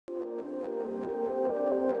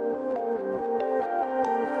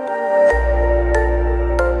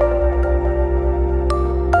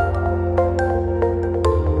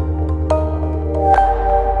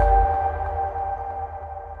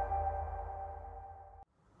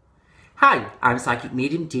Hi, I'm Psychic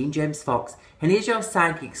Medium Dean James Fox, and here's your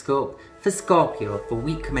Psychic Scope for Scorpio for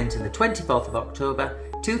week commencing the 24th of October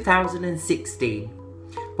 2016.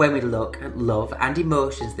 When we look at love and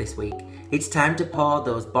emotions this week, it's time to pour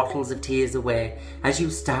those bottles of tears away as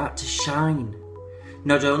you start to shine.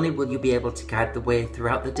 Not only will you be able to guide the way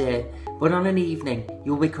throughout the day, but on an evening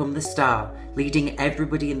you'll become the star, leading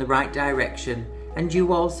everybody in the right direction, and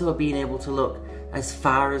you also being able to look as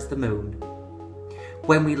far as the moon.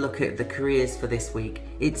 When we look at the careers for this week,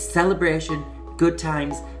 it's celebration, good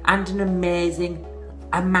times, and an amazing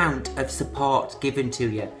amount of support given to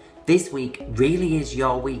you. This week really is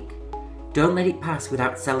your week. Don't let it pass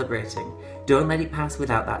without celebrating. Don't let it pass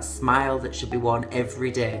without that smile that should be worn every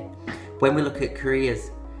day. When we look at careers,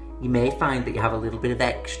 you may find that you have a little bit of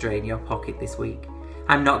extra in your pocket this week.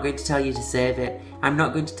 I'm not going to tell you to save it. I'm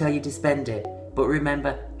not going to tell you to spend it. But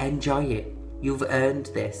remember, enjoy it. You've earned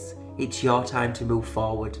this. It's your time to move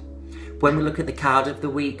forward. When we look at the card of the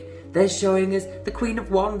week, they're showing us the Queen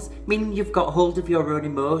of Wands, meaning you've got hold of your own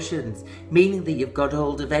emotions, meaning that you've got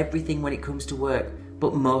hold of everything when it comes to work,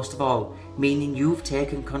 but most of all, meaning you've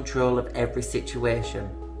taken control of every situation.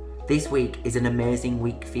 This week is an amazing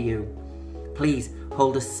week for you. Please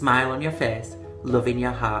hold a smile on your face, love in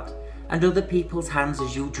your heart, and other people's hands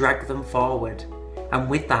as you drag them forward. And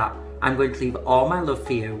with that, I'm going to leave all my love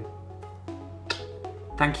for you.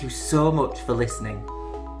 Thank you so much for listening.